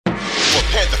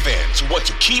Panther fans who want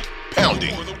to keep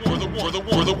pounding. For the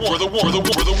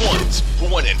ones who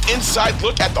want an inside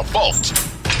look at the vault.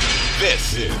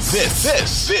 This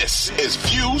is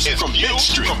Views from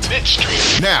Mid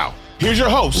Street. Now, here's your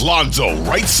hosts, Lonzo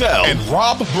Wrightsell and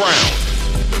Rob Brown.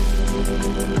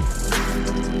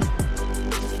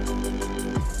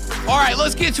 All right,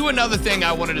 let's get to another thing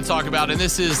I wanted to talk about, and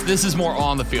this is more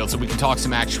on the field, so we can talk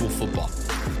some actual football.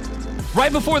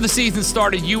 Right before the season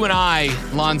started, you and I,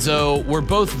 Lonzo, were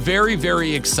both very,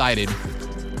 very excited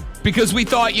because we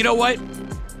thought, you know what?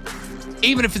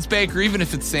 Even if it's Baker, even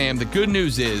if it's Sam, the good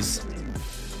news is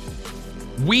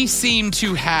we seem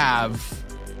to have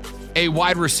a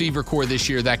wide receiver core this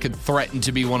year that could threaten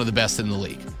to be one of the best in the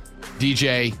league.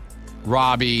 DJ,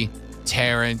 Robbie,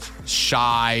 Terrence,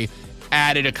 Shai,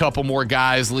 added a couple more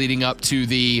guys leading up to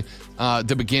the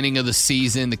beginning of the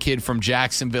season, the kid from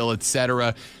Jacksonville,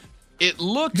 etc. It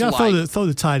looked like throw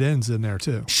the tight ends in there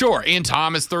too. Sure, Ian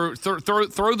Thomas, throw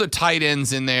the tight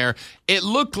ends in there. It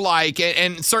looked like,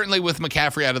 and certainly with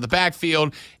McCaffrey out of the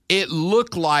backfield, it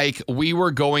looked like we were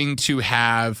going to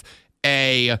have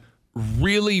a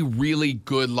really, really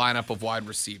good lineup of wide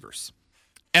receivers.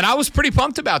 And I was pretty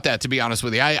pumped about that, to be honest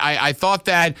with you. I thought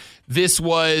that this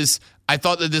was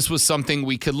something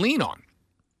we could lean on.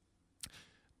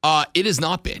 It has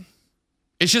not been.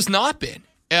 It's just not been.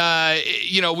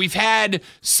 We've had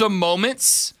some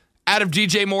moments out of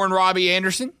DJ Moore and Robbie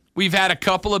Anderson. We've had a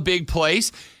couple of big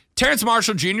plays. Terrence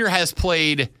Marshall Jr. has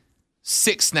played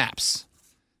 6 snaps.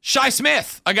 Shai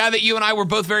Smith, a guy that you and I were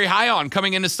both very high on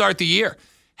coming in to start the year,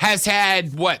 has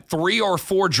had, 3 or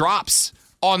 4 drops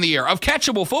on the year of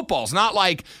catchable footballs, not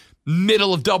like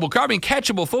middle of double cover. I mean,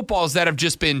 catchable footballs that have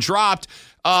just been dropped.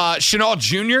 Shenault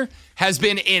Jr. has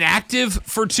been inactive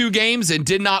for 2 games and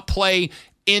did not play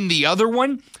in the other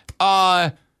one.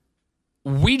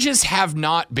 We just have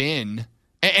not been.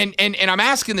 And I'm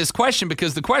asking this question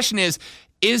because the question is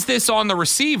this on the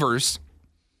receivers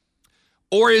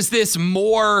or is this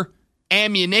more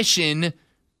ammunition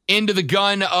into the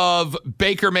gun of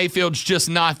Baker Mayfield's just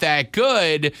not that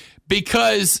good?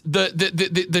 Because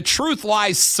the truth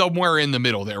lies somewhere in the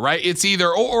middle there, right? It's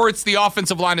either or it's the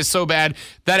offensive line is so bad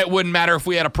that it wouldn't matter if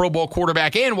we had a Pro Bowl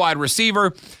quarterback and wide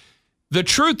receiver. The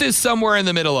truth is somewhere in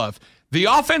the middle of the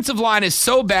offensive line is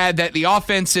so bad that the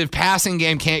offensive passing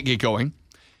game can't get going,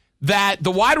 that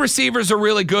the wide receivers are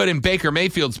really good and Baker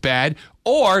Mayfield's bad,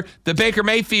 or the Baker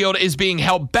Mayfield is being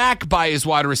held back by his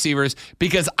wide receivers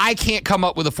because I can't come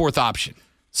up with a fourth option.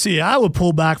 See, I would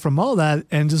pull back from all that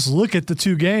and just look at the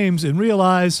 2 games and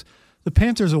realize the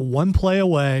Panthers are 1 play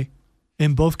away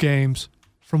in both games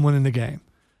from winning the game.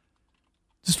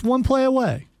 Just 1 play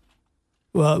away.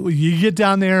 Well, you get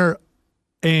down there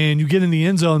and you get in the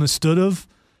end zone instead of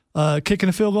kicking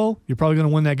a field goal, you're probably going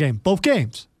to win that game. Both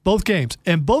games.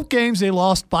 And both games they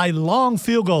lost by long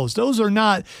field goals. Those are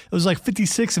not, it was like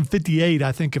 56 and 58,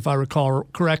 I think, if I recall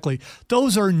correctly.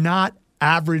 Those are not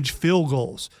average field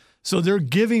goals. So they're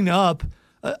giving up.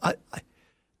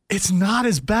 It's not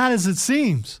as bad as it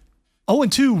seems.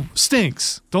 0-2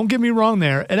 stinks. Don't get me wrong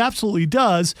there. It absolutely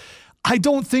does. I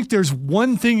don't think there's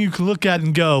one thing you can look at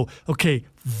and go, okay,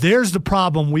 there's the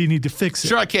problem. We need to fix it.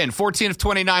 Sure I can. 14 of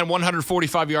 29,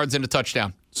 145 yards and a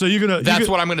touchdown. So that's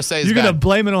what I'm going to say is you're going to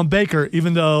blame it on Baker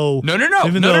even though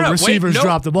receivers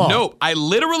dropped the ball. No, I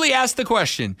literally asked the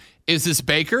question, is this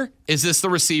Baker? Is this the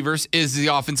receivers? Is the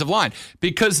offensive line?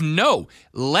 Because no,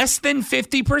 less than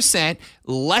 50%,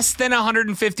 less than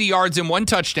 150 yards and 1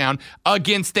 touchdown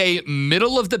against a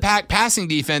middle-of-the-pack passing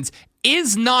defense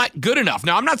is not good enough.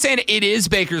 Now, I'm not saying it is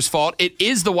Baker's fault. It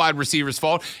is the wide receiver's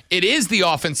fault. It is the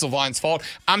offensive line's fault.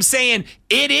 I'm saying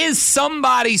it is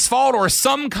somebody's fault or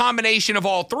some combination of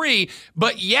all 3.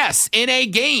 But yes, in a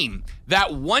game,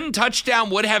 that 1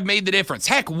 touchdown would have made the difference.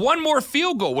 Heck, 1 more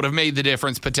field goal would have made the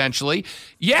difference potentially.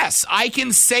 Yes, I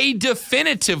can say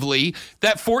definitively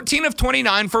that 14 of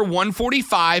 29 for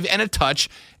 145 and a touch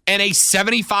and a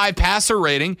 75 passer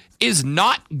rating is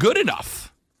not good enough.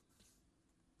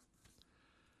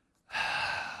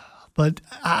 But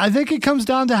I think it comes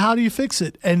down to how do you fix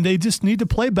it, and they just need to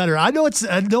play better. I know it's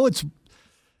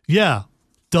yeah,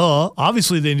 duh.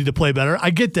 Obviously, they need to play better. I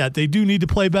get that. They do need to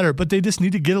play better, but they just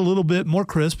need to get a little bit more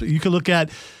crisp. You could look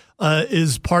at,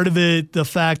 is part of it the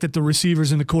fact that the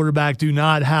receivers and the quarterback do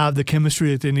not have the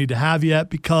chemistry that they need to have yet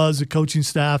because the coaching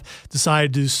staff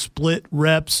decided to split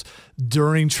reps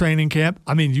during training camp?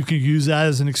 I mean, you can use that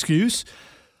as an excuse.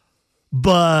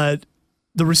 But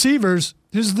the receivers,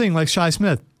 here's the thing, like Shai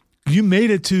Smith, you made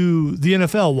it to the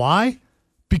NFL. Why?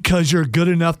 Because you're good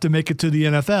enough to make it to the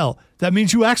NFL. That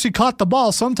means you actually caught the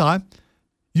ball sometime.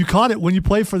 You caught it when you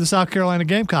played for the South Carolina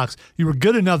Gamecocks. You were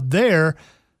good enough there.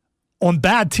 on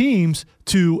bad teams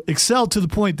to excel to the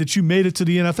point that you made it to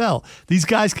the NFL. These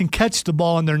guys can catch the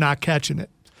ball and they're not catching it.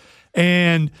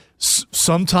 And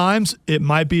sometimes it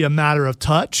might be a matter of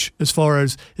touch as far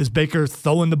as is Baker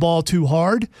throwing the ball too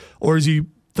hard or is he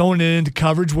throwing it into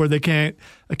coverage where they can't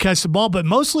catch the ball. But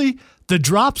mostly the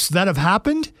drops that have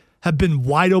happened have been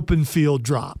wide open field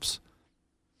drops.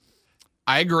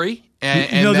 I agree.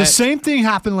 The same thing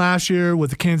happened last year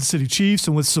with the Kansas City Chiefs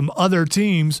and with some other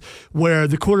teams where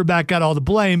the quarterback got all the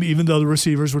blame even though the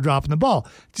receivers were dropping the ball.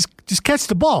 Just catch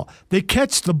the ball. They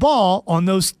catch the ball on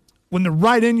those when they're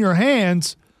right in your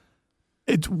hands.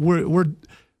 We're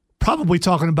probably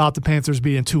talking about the Panthers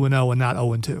being 2-0 and not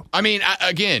 0-2. I mean,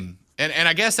 again, and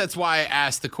I guess that's why I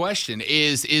asked the question,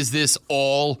 is this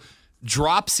all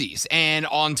dropsies? And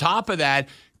on top of that,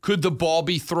 could the ball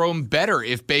be thrown better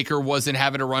if Baker wasn't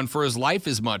having to run for his life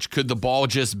as much? Could the ball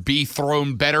just be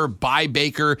thrown better by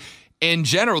Baker in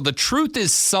general? The truth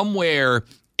is somewhere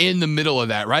in the middle of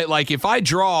that, right? Like if I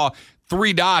draw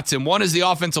 3 dots and one is the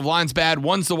offensive line's bad,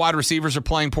 one's the wide receivers are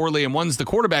playing poorly, and one's the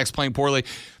quarterback's playing poorly,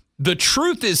 the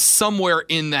truth is somewhere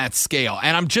in that scale.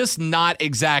 And I'm just not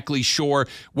exactly sure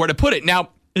where to put it. Now,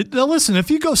 listen,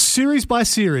 if you go series by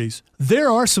series, there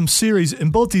are some series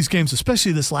in both these games,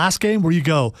 especially this last game, where you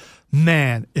go,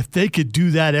 man, if they could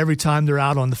do that every time they're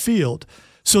out on the field.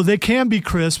 So they can be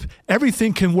crisp.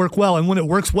 Everything can work well. And when it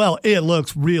works well, it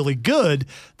looks really good.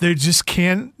 They just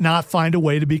cannot find a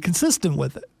way to be consistent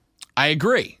with it. I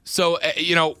agree. So,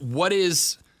 what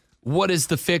is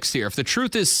the fix here? If the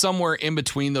truth is somewhere in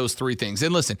between those 3 things.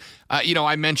 And listen,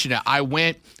 I mentioned it. I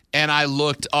went and I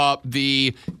looked up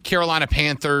the Carolina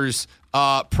Panthers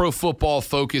Pro Football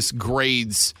Focus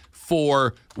grades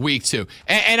for week 2.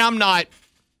 And I'm not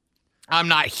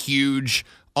huge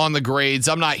on the grades.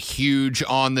 I'm not huge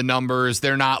on the numbers.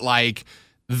 They're not like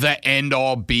the end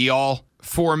all be all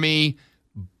for me,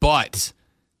 but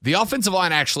the offensive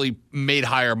line actually made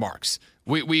higher marks.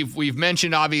 We've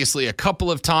mentioned obviously a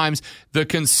couple of times the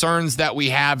concerns that we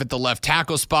have at the left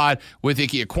tackle spot with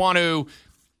Ike Ekwonu.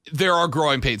 There are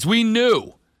growing pains. We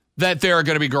knew that there are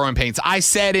going to be growing pains. I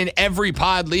said in every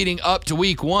pod leading up to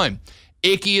week 1,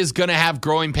 Ike is going to have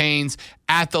growing pains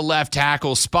at the left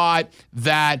tackle spot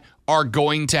that are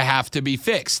going to have to be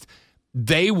fixed.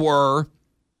 They were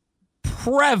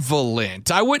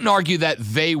prevalent. I wouldn't argue that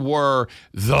they were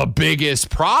the biggest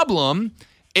problem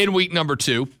in week number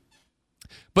 2.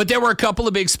 But there were a couple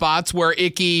of big spots where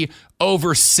Ike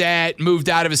overset, moved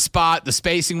out of his spot, the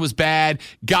spacing was bad,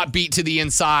 got beat to the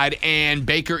inside, and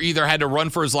Baker either had to run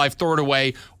for his life, throw it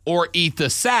away, or eat the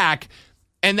sack.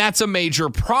 And that's a major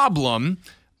problem.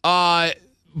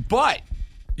 But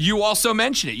you also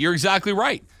mentioned it. You're exactly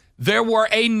right. There were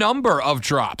a number of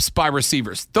drops by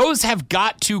receivers. Those have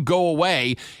got to go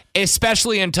away,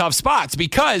 especially in tough spots,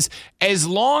 because as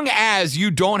long as you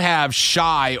don't have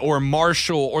Shy or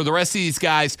Marshall or the rest of these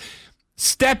guys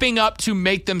stepping up to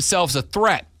make themselves a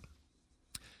threat,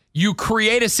 you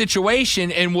create a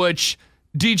situation in which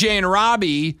DJ and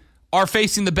Robbie are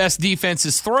facing the best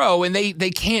defense's throw, and they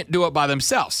can't do it by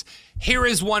themselves. Here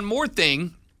is one more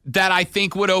thing that I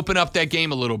think would open up that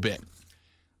game a little bit.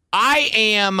 I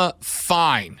am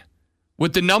fine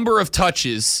with the number of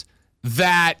touches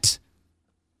that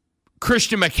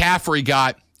Christian McCaffrey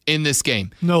got in this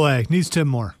game. No way. Needs 10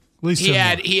 more. At least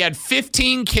 10 more. He had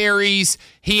 15 carries.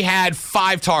 He had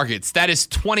 5 targets. That is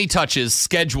 20 touches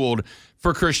scheduled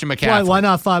for Christian McCaffrey. Why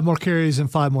not 5 more carries and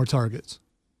 5 more targets?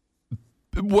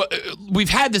 We've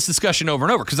had this discussion over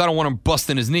and over because I don't want him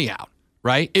busting his knee out,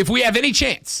 right? If we have any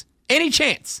chance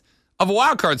of a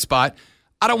wild card spot,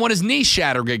 I don't want his knee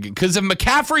shattered again, because if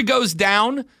McCaffrey goes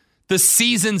down, the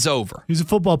season's over. He's a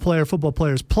football player. Football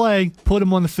players play. Put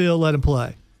him on the field. Let him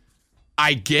play.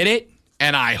 I get it,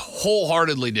 and I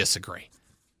wholeheartedly disagree.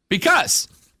 Because,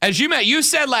 as you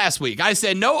said last week, I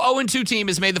said no 0-2 team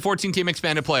has made the 14-team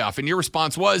expanded playoff, and your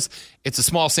response was, it's a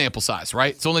small sample size,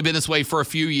 right? It's only been this way for a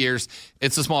few years.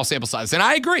 It's a small sample size, and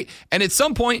I agree. And at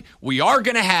some point, we are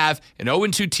going to have an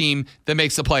 0-2 team that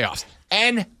makes the playoffs.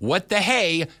 And what the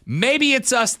hey, maybe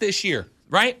it's us this year,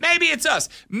 right? Maybe it's us.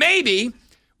 Maybe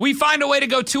we find a way to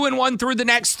go 2-1 through the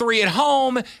next 3 at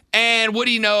home, and what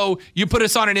do you know? You put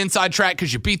us on an inside track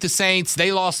because you beat the Saints.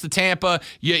 They lost to Tampa.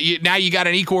 Now you got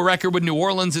an equal record with New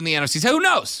Orleans in the NFC. So who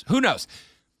knows? Who knows?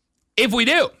 If we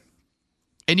do,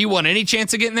 and you want any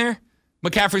chance of getting there,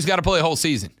 McCaffrey's got to play a whole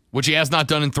season, which he has not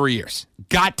done in 3 years.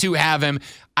 Got to have him.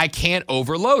 I can't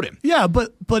overload him. Yeah,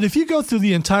 but if you go through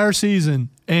the entire season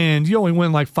and you only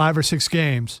win like 5 or 6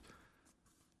 games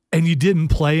and you didn't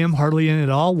play him hardly in at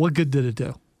all, what good did it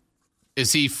do?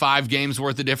 Is he 5 games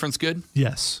worth of difference good?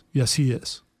 Yes. Yes, he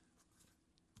is.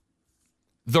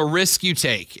 the risk you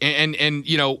take. And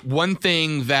you know, one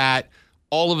thing that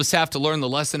all of us have to learn the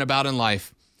lesson about in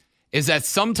life is that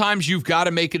sometimes you've got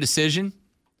to make a decision,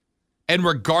 and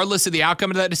regardless of the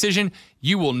outcome of that decision,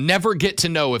 you will never get to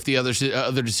know if the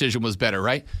other decision was better,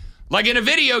 right? Like in a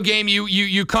video game,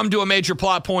 you come to a major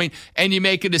plot point and you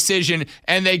make a decision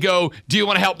and they go, do you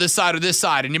want to help this side or this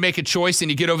side? And you make a choice and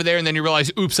you get over there and then you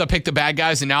realize, oops, I picked the bad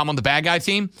guys and now I'm on the bad guy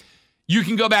team. You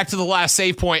can go back to the last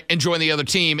save point and join the other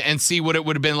team and see what it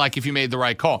would have been like if you made the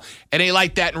right call. It ain't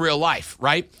like that in real life,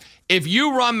 right? If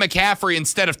you run McCaffrey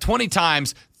instead of 20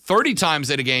 times, 30 times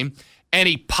at a game, and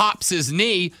he pops his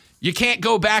knee, you can't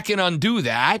go back and undo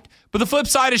that. But the flip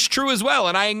side is true as well,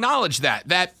 and I acknowledge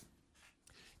that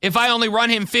if I only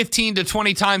run him 15 to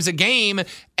 20 times a game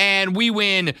and we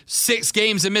win 6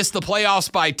 games and miss the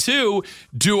playoffs by 2,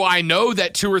 do I know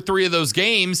that 2 or 3 of those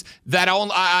games that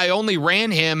I only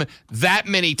ran him that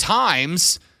many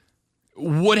times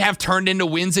would have turned into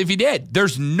wins if he did?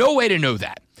 There's no way to know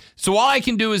that. So all I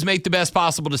can do is make the best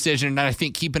possible decision, and I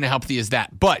think keeping it healthy is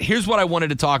that. But here's what I wanted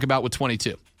to talk about with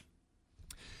 22.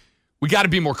 We got to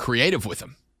be more creative with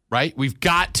him, right? We've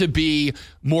got to be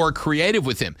more creative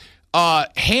with him.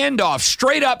 Handoffs,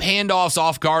 straight up handoffs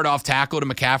off guard, off tackle to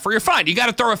McCaffrey are fine. You got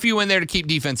to throw a few in there to keep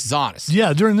defenses honest.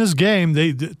 Yeah, during this game,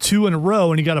 they 2 in a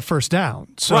row and he got a first down.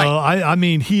 So, right. I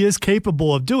mean, he is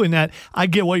capable of doing that. I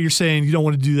get what you're saying. You don't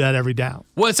want to do that every down.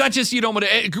 Well, it's not just you don't want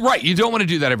to, right, you don't want to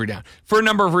do that every down for a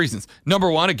number of reasons.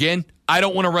 Number one, again, I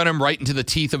don't want to run him right into the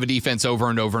teeth of a defense over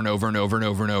and over and over and over and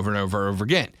over and over and over and over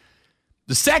again.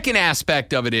 The second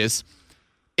aspect of it is,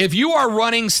 if you are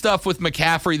running stuff with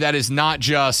McCaffrey that is not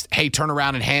just, hey, turn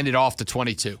around and hand it off to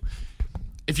 22.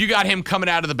 If you got him coming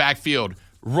out of the backfield,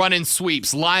 running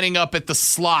sweeps, lining up at the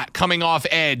slot, coming off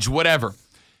edge, whatever,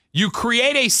 you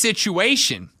create a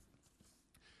situation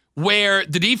where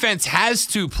the defense has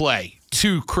to play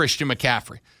to Christian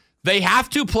McCaffrey. They have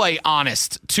to play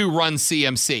honest to run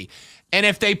CMC. And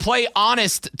if they play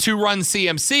honest to run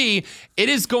CMC, it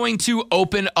is going to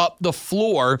open up the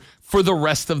floor for the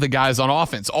rest of the guys on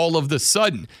offense. All of the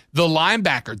sudden, the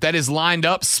linebacker that is lined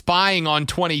up spying on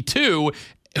 22,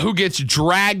 who gets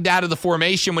dragged out of the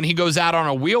formation when he goes out on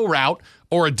a wheel route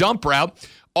or a dump route,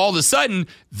 all of a sudden,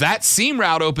 that seam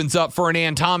route opens up for an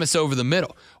Ann Thomas over the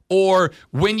middle. Or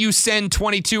when you send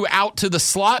 22 out to the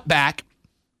slot back,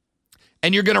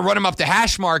 and you're going to run him up the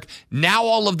hash mark, now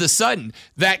all of the sudden,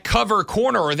 that cover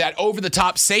corner or that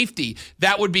over-the-top safety,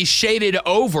 that would be shaded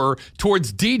over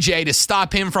towards DJ to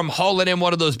stop him from hauling in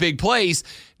one of those big plays.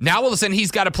 Now all of a sudden, he's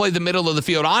got to play the middle of the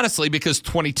field, honestly, because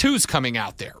 22's coming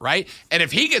out there, right? And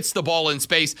if he gets the ball in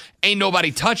space, ain't nobody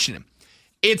touching him.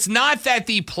 It's not that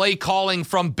the play calling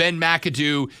from Ben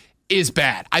McAdoo is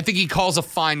bad. I think he calls a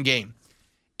fine game.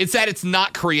 It's that it's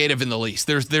not creative in the least.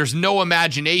 There's no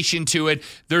imagination to it.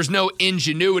 There's no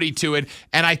ingenuity to it.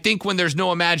 And I think when there's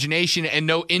no imagination and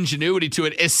no ingenuity to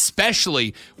it,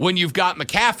 especially when you've got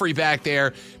McCaffrey back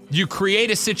there, you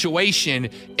create a situation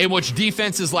in which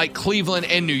defenses like Cleveland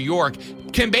and New York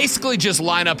can basically just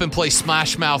line up and play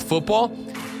smash mouth football.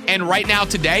 And right now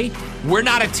today, we're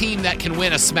not a team that can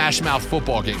win a smash mouth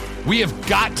football game. We have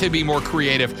got to be more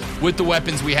creative with the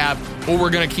weapons we have, or we're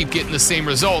going to keep getting the same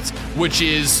results, which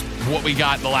is what we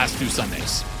got in the last 2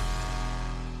 Sundays.